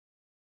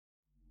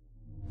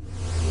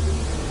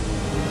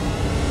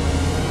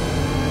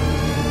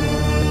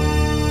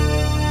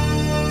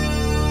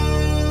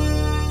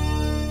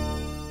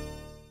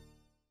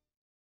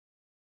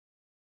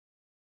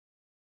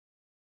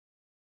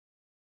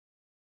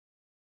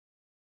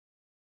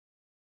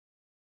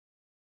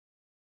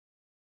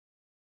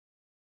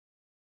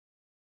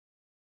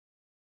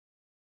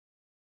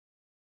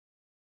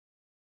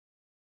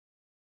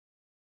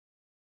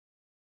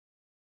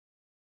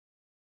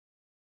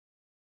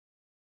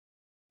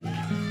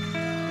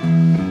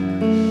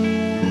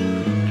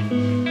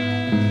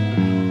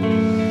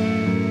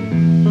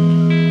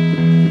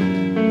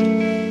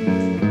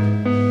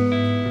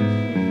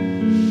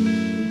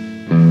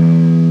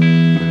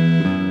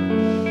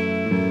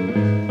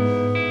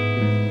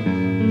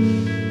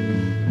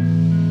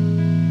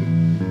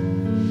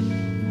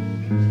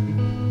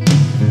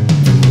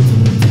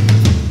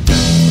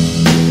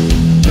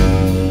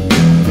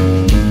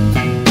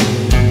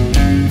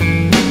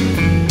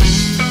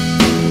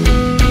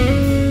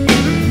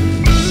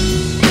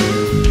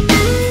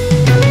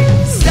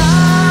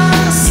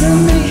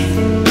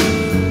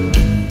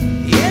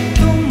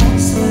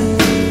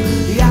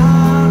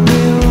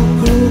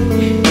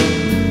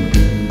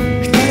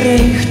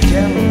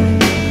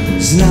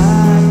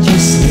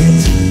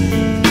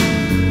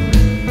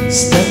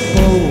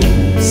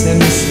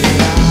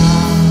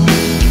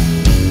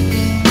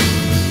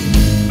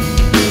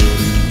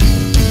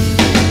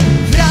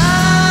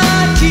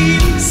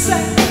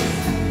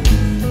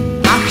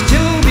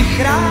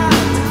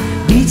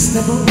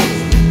tebou.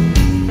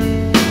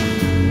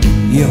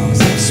 Jo,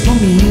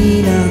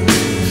 zavzpomínat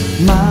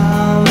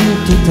mám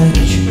tu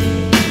teď,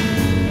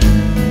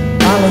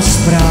 ale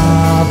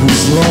zprávu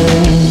zlou.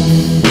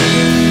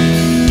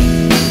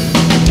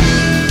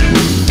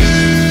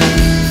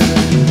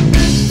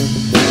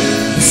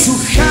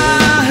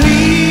 Suchá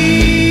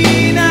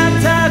hlína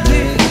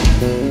tady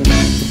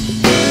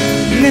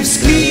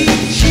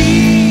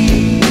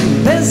nevzklíčí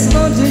bez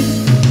vody,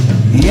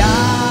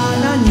 já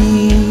na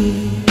ní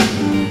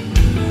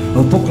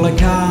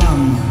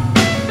poklekám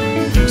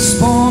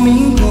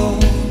vzpomínkou.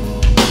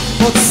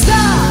 Od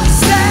stár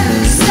se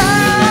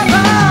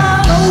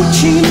stává,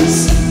 loučím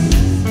se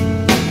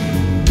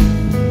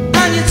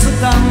a něco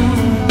tam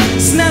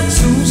snad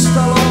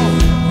zůstalo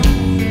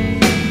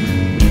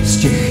z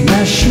těch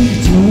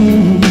našich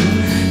dnů.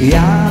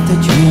 Já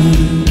teď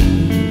vím,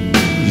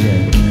 že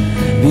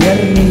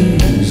věrný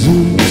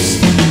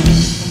zůstanu.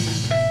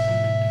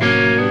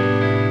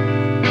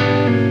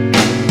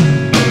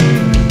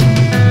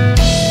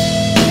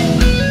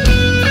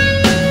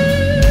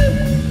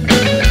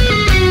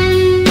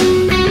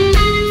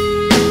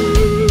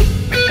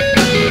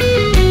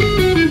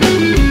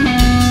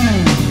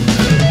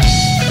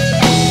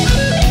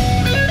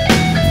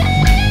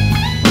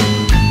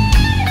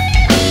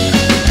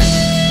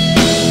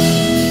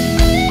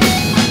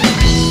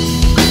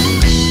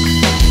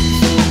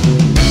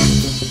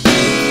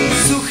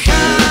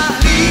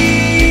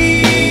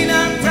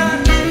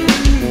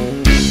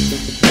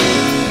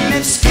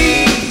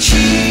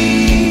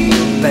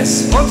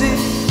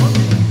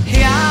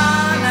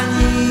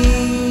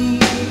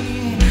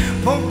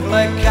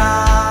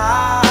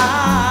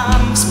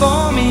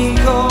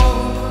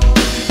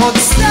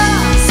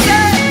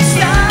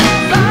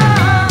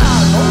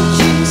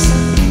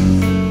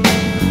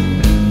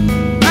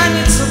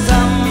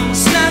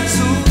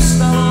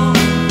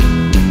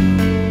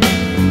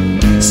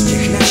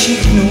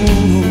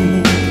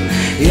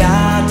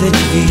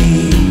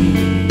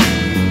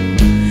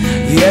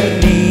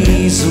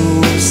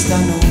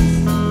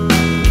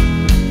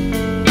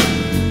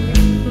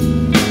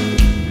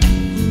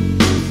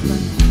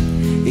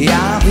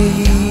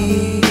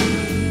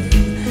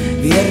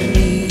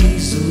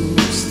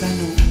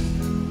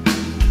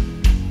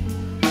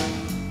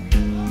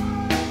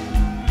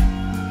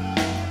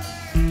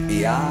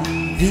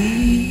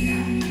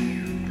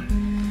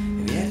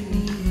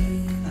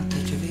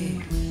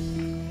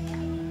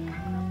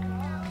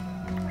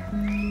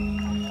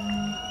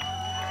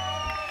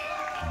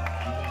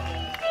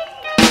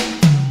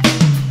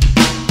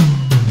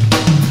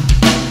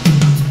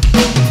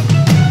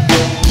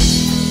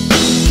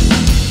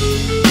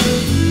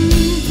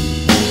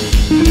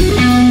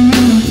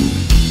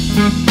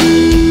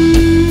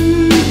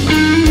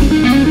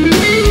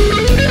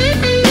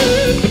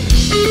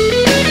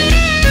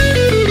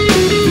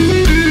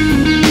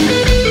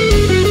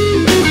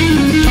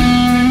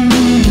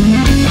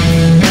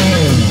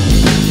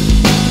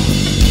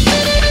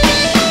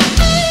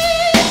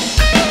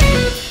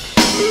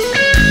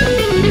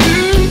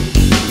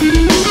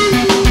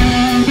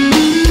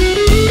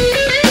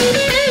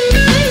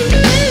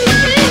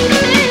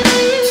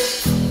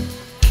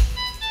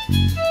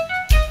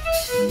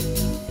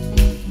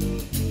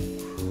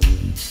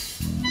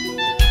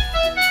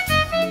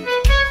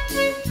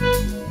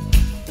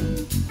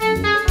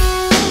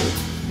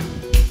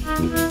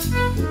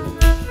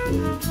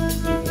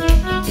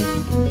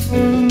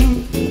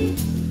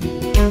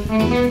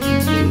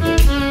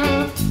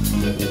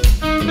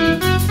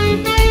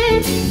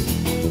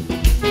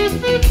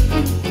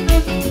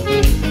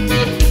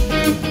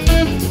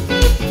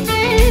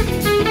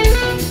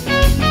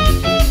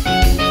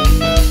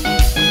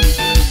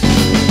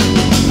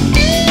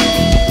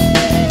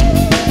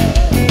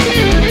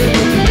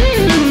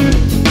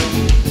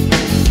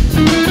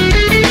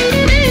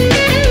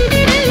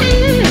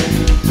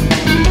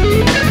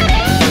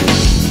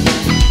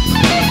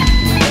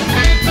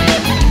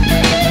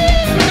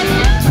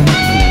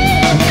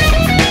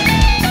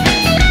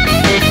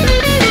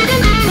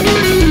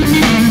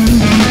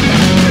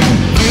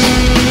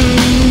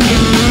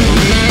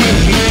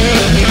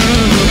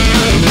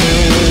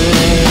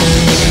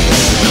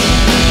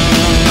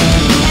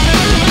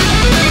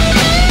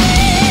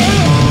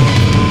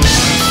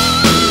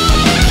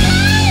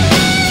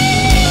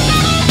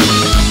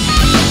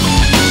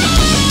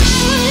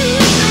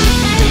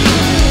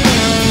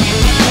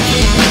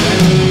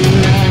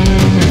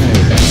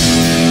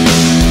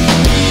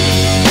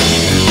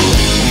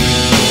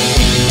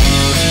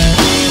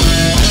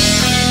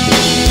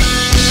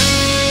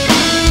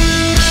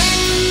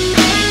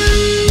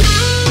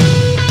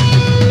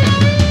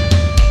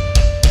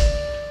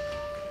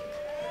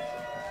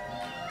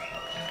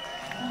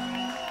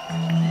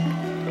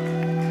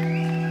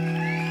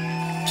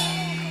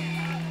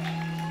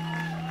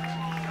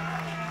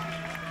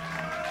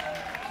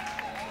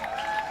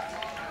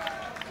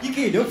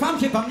 Díky, doufám,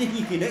 že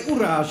pamětníky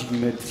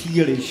neurážíme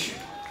příliš,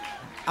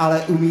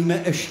 ale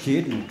umíme ještě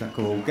jednu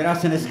takovou, která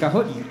se dneska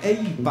hodí. Ej,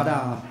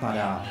 padá,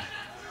 padá,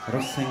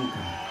 Rosenka.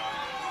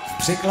 V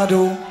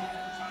překladu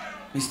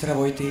mistra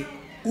Vojty.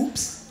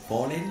 Ups,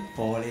 Fallin.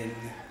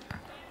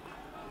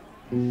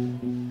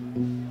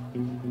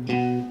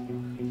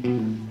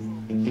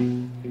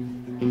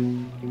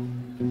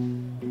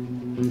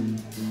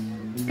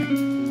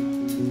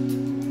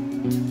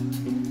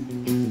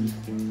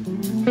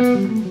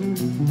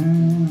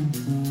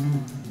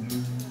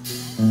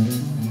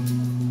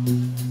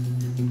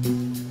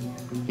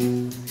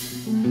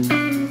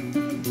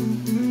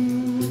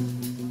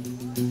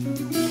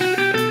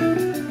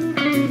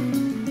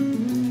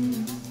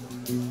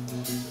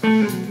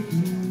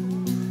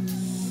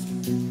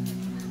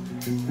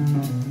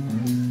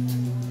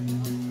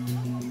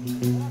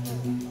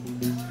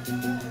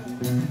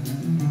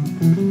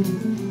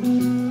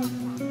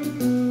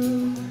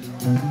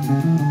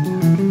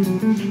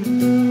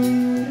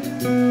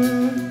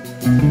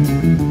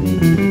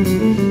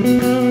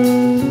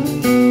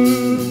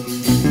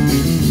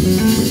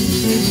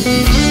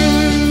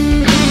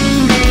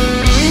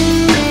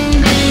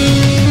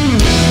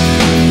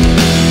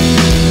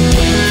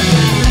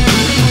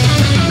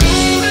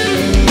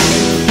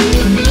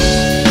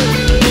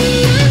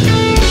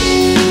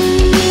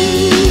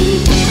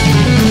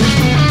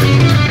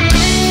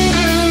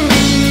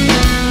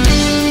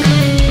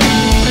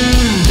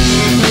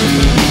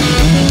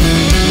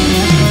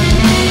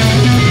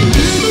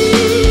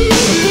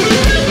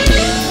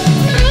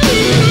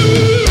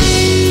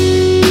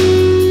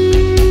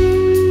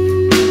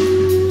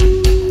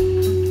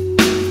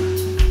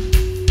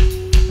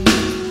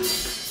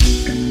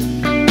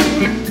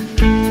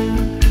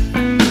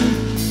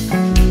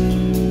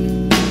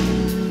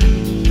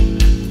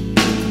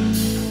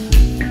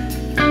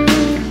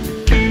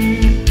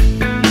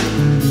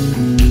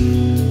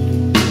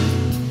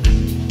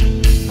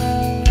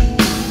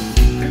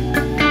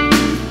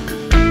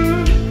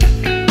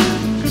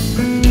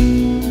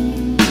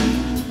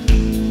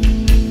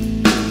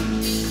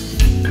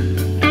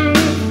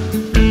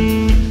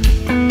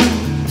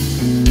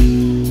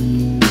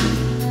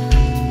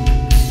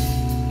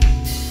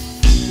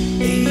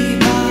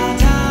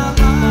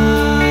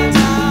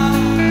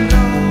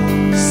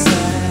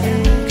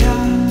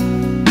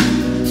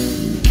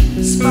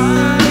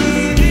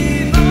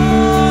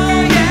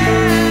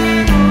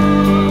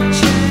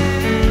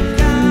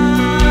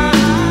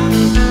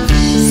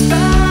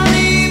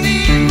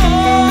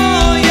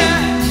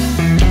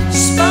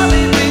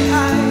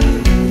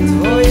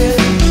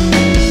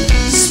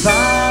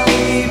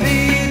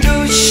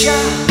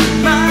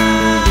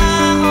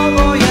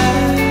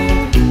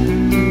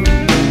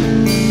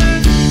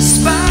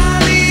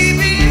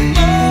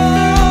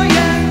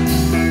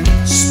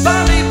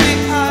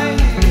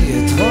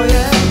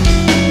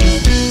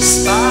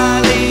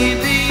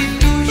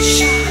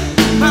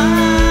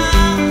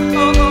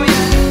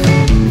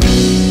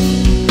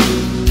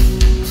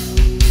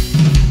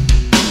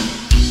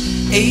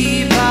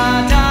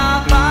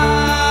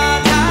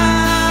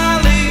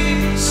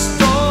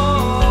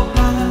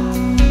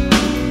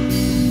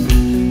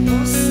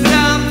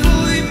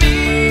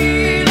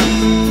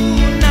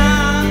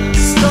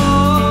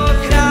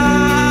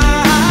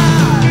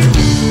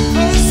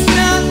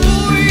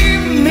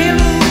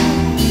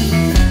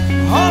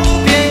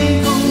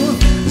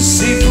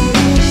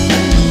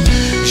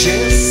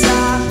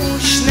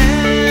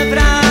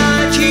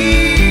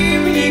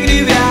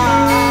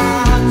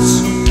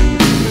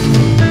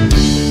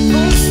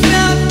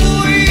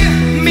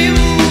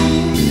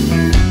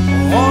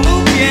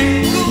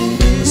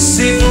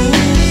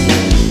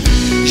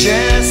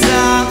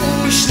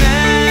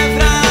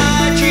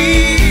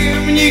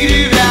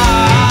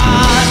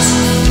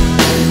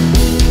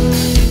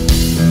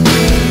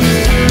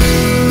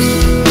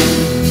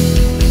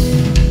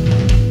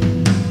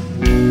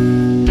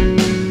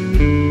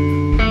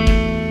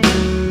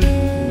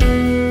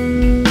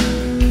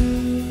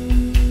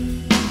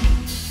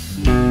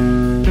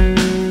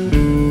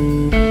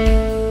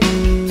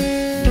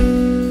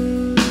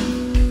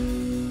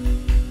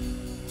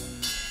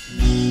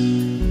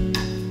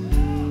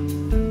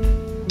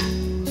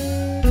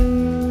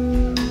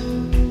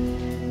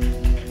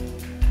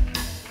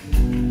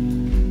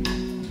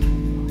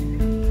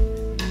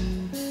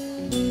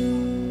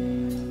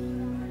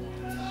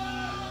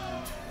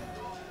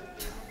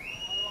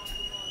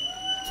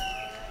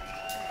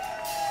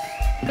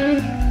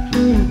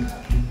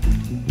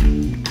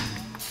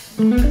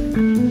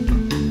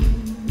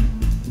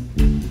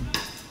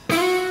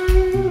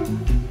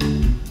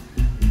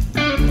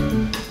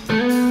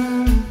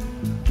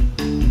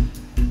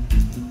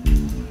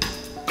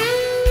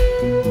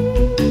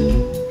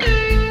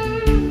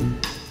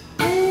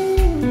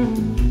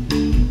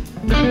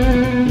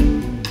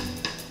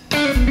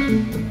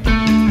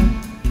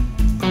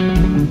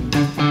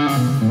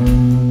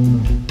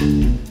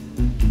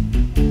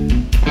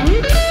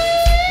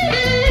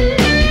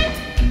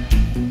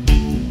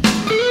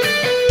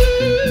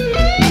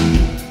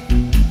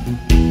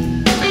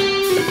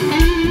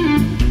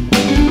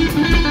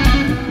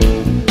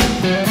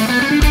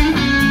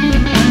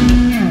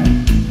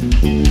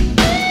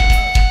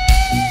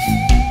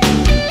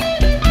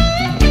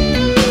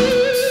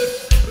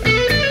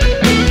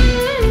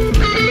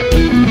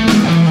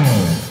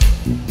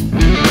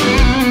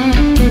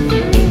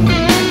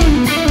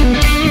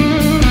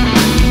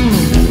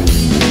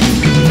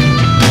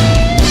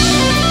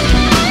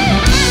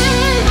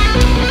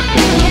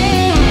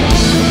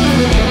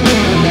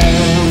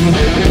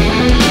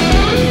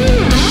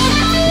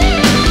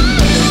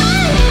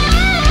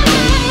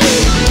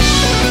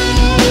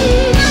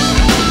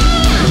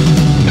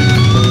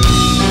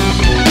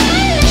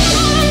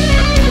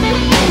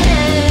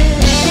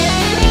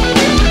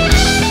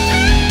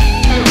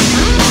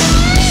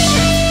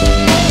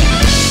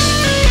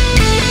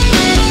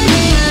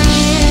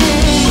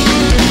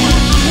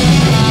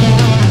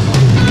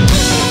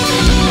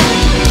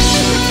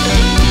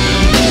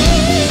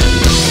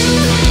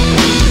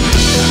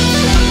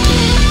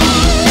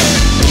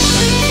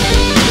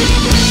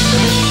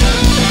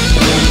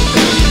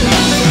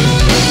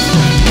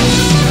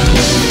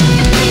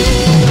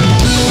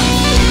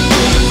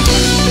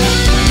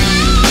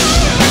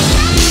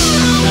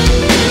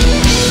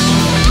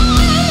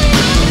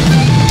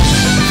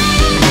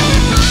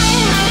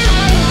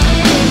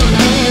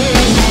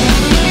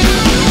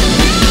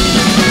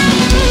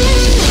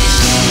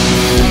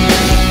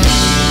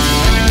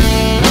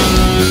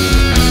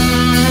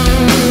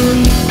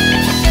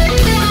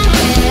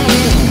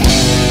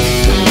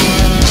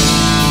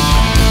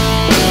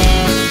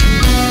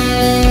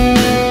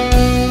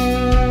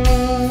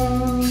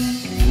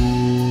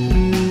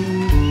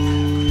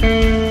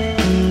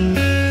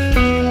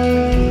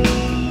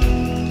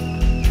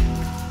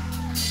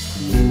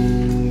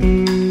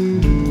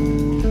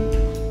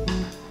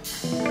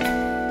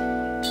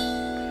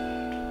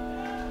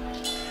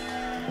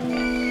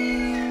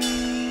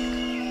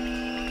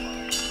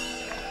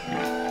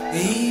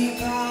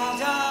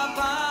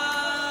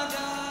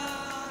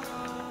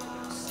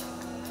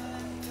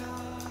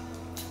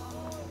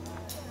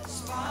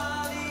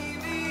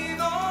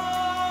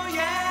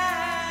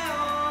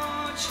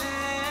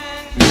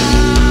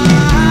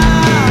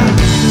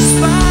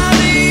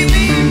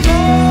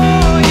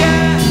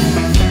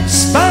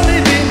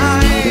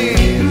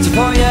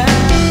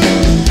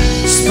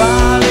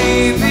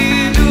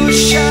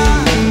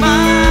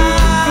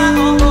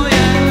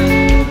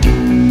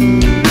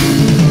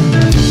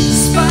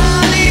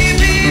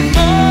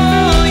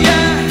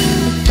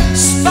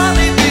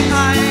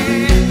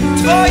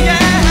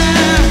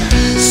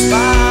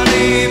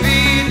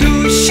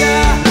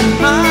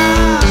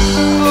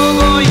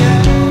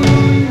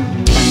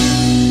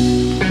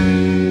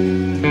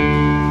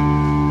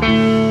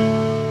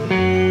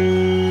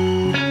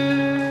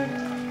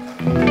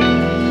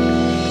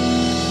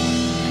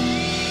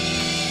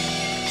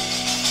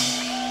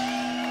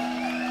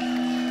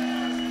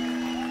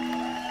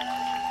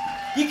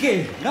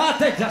 Díky. No a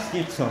teď zas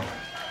něco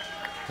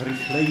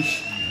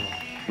rychlejšího.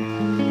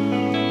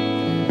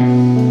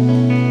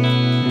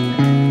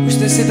 Už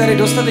jste si tady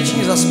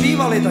dostatečně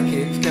zaspívali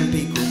taky v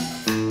kempíku.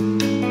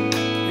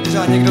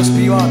 Třeba někdo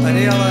zpívá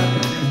tady, ale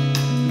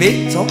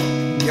vy, co?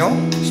 Jo?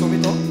 Jsou mi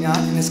to nějak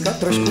dneska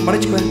trošku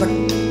maličko jen tak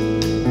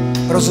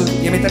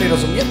je mi tady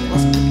rozumět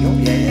vlastně? Jo?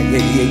 Je.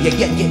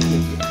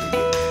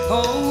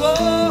 Oh,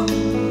 oh.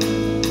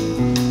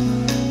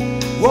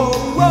 Wow,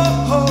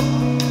 wow, wow.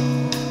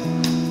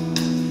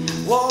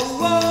 Wow,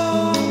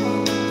 wow.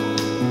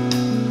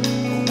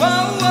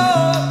 Wow,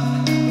 wow.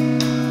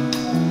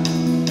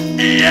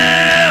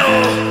 Yeah.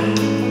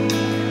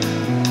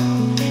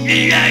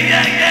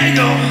 Yeah.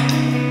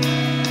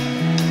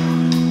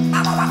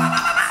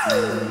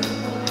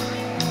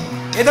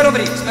 Je to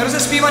dobrý, jsme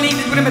rozespívaný,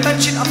 teď budeme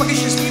tančit a pak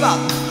ještě zpívat.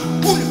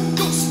 1,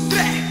 2, 3.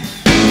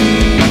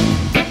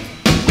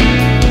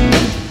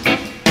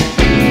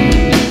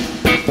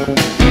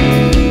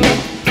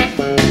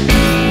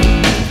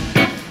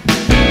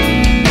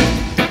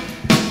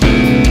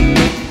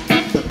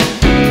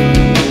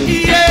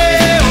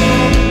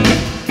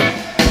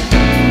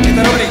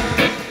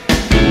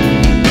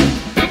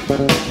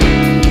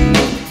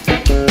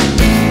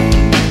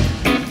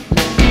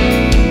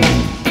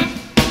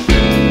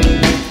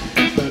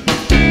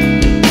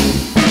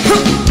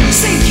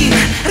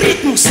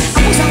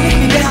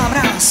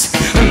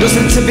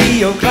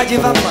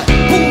 Kladivadle,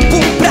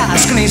 pum,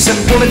 prásk, nejsem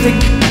politik,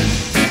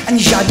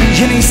 ani žádný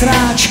žený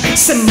sráč.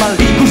 Jsem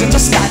malý kuřet a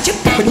skáče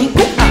po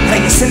chodníku a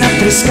hraje se na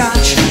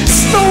tryskáč.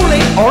 Slowly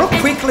or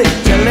quickly,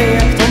 dělej,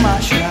 jak to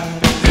máš rád.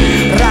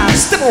 Rád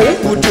s tebou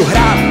budu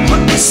hrát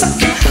hodně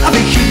sak a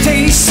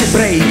vychytej si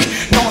break.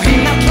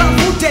 Nohy nad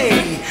hlavu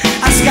dej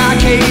a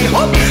skákej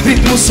hop,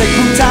 rytmu se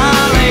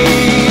kutálej.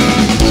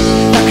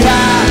 Tak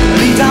rád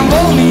lítám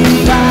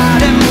volným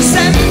pádem,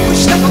 jsem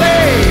už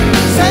takovej.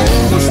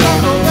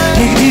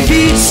 Někdy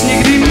víc,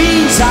 někdy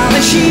míň,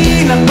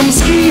 záleží na tom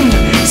s kým.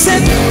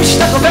 Jsem už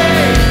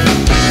takovej.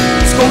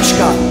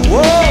 Zkouška.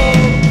 Wow.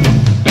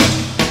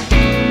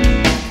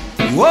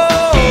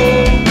 Wow.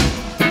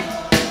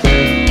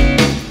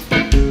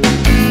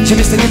 Že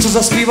byste něco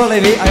zaspívali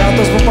vy a já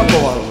to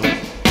zopakoval.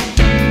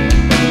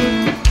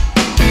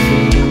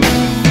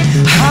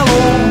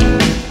 Halo,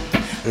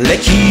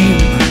 letím,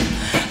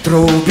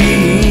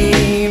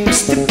 troubím,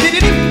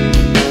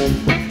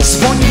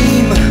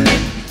 zvoním,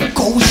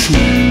 koušu,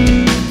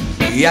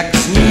 jak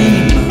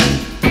zním,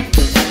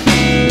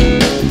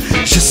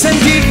 že jsem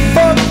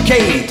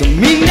divokej, to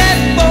mi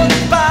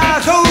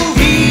nepodpářou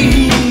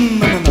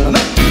vím.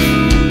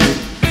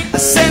 A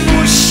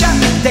jsem už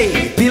šatej,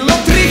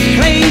 pilot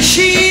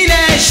rychlejší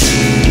než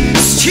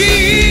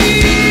stínou.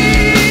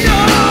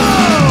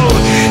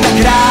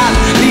 Tak rád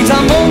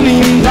lítám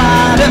volným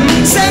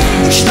pádem, jsem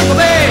už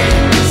takovej.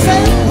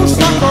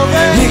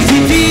 Někdy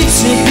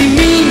víc, někdy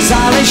míň,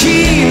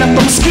 záleží na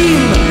tom s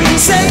kým.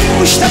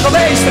 Jsem už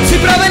takovej, jste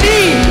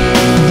připravený?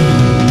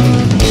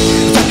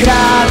 Tak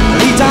rád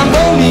lítám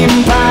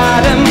volným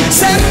pádem,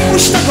 jsem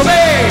už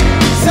takovej.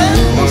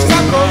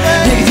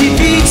 Někdy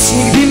víc,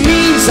 někdy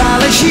míň,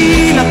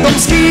 záleží na tom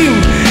s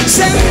kým.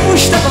 Jsem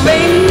už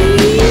takovej.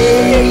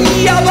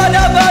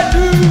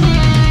 Jabadabadu.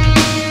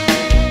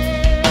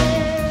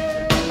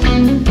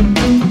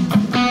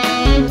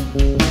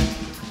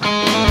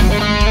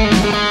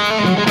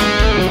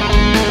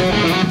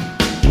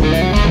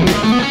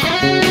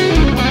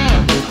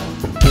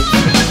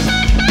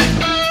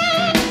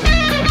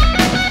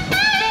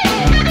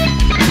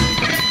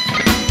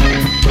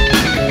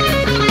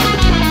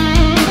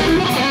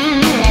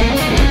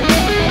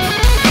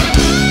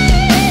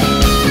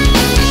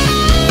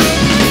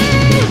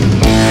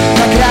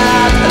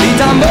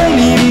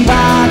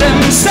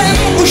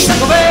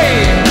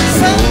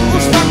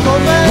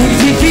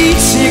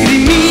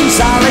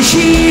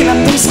 Záleží na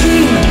tom s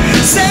kým,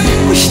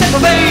 jsem už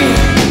takovej.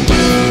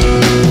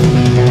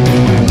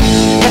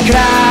 Tak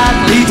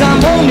rád lítám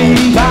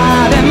volným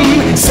pádem,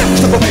 jsem už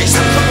takovej,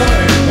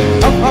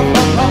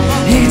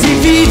 Někdy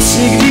víc,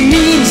 někdy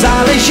míň,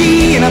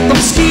 záleží na tom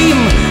s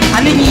kým.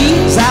 A nyní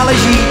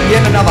záleží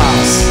jen na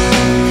vás.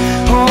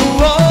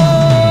 Oh, oh.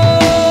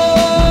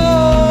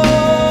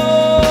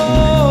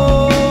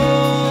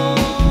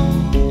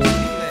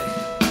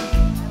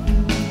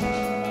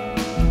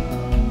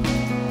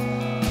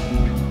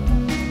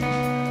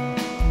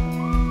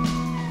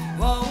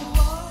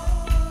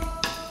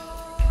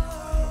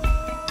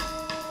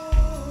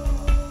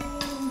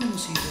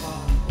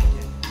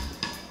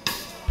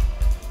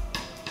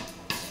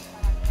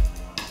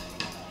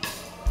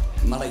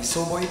 Malej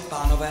souboj,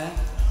 pánové.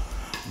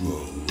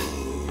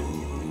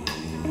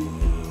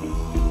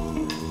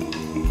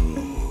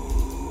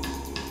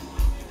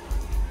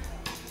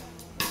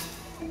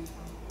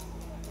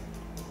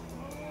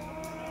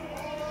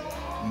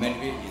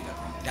 Medvědi,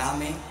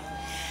 dámy.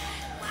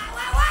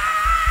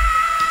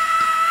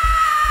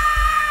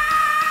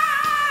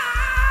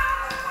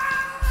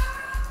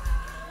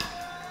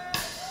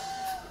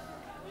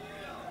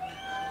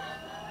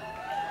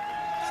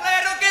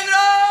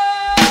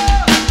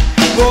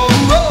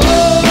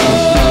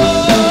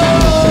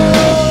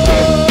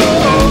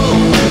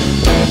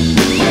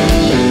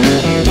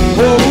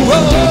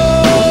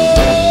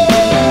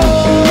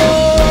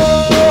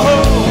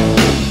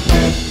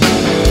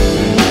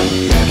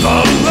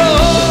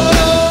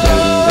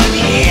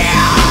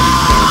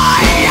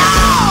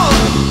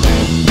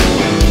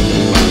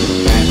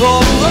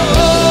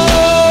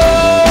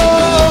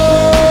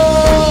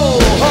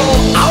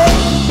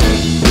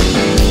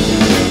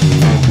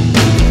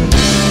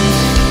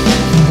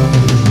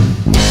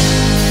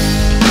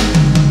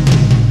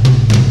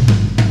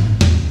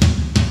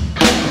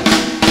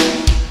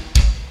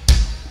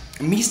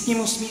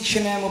 místnímu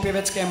smíšenému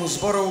pěveckému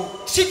sboru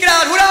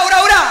 3krát hurá,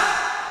 hurá,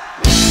 hurá!